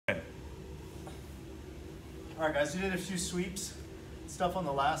All right, guys, we did a few sweeps stuff on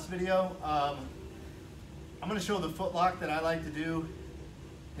the last video. I'm going to show the foot lock that I like to do.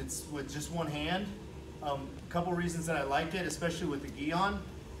 It's with just one hand. A couple reasons that I like it, especially with the gi on,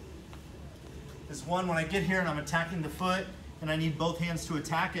 is one, when I get here and I'm attacking the foot and I need both hands to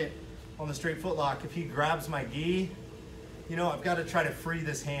attack it on the straight foot lock, if he grabs my gi, you know, I've got to try to free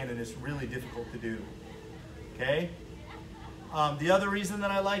this hand and it's really difficult to do, okay? The other reason that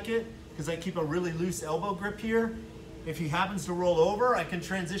I like it, because I keep a really loose elbow grip here. If he happens to roll over, I can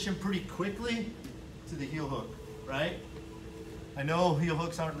transition pretty quickly to the heel hook, right? I know heel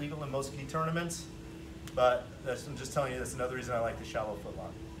hooks aren't legal in most gi tournaments, but I'm just telling you, that's another reason I like the shallow foot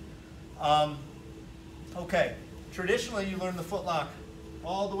lock. Okay, traditionally you learn the foot lock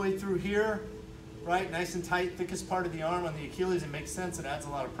all the way through here, right? Nice and tight, thickest part of the arm on the Achilles. It makes sense, it adds a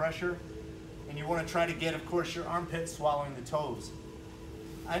lot of pressure. And you want to try to get, of course, your armpit swallowing the toes.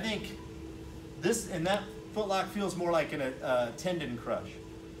 I think this and that foot lock feels more like a tendon crush.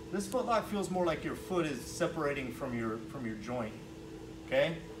 This foot lock feels more like your foot is separating from your joint,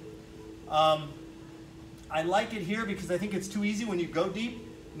 okay? I like it here because I think it's too easy when you go deep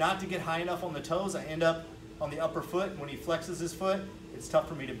not to get high enough on the toes. I end up on the upper foot. When he flexes his foot, it's tough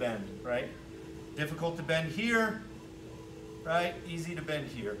for me to bend, right? Difficult to bend here, right? Easy to bend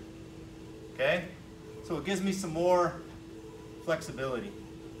here, okay? So it gives me some more flexibility.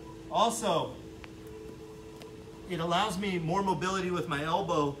 Also, it allows me more mobility with my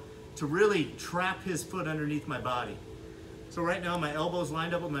elbow to really trap his foot underneath my body. So right now my elbow's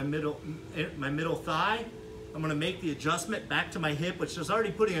lined up with my middle thigh. I'm gonna make the adjustment back to my hip, which is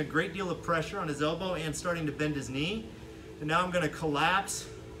already putting a great deal of pressure on his elbow and starting to bend his knee. And now I'm gonna collapse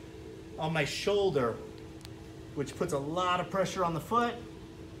on my shoulder, which puts a lot of pressure on the foot.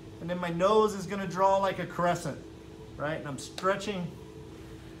 And then my nose is gonna draw like a crescent, right? And I'm stretching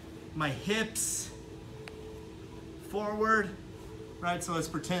my hips forward, right? So let's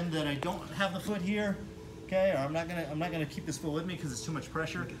pretend that I don't have the foot here, okay? Or I'm not gonna keep this foot with me because it's too much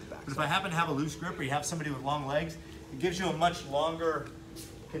pressure. But if I happen to have a loose grip or you have somebody with long legs, it gives you a much longer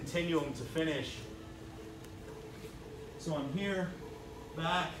continuum to finish. So I'm here,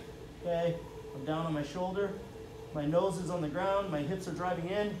 back, okay? I'm down on my shoulder. My nose is on the ground. My hips are driving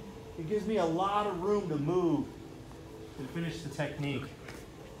in. It gives me a lot of room to move and finish the technique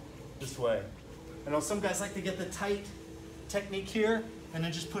this way. I know some guys like to get the tight technique here and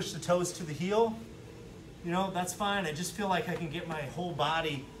then just push the toes to the heel. You know, that's fine. I just feel like I can get my whole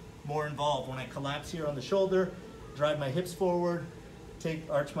body more involved when I collapse here on the shoulder, drive my hips forward,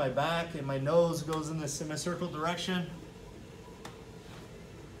 arch my back, and my nose goes in the semicircle direction.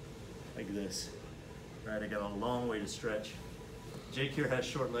 Like this. Right, I got a long way to stretch. Jake here has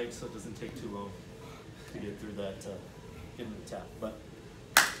short legs, so it doesn't take too long to get through that, get in the tap. But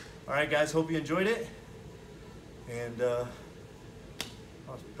all right, guys, hope you enjoyed it. And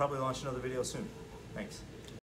I'll probably launch another video soon. Thanks.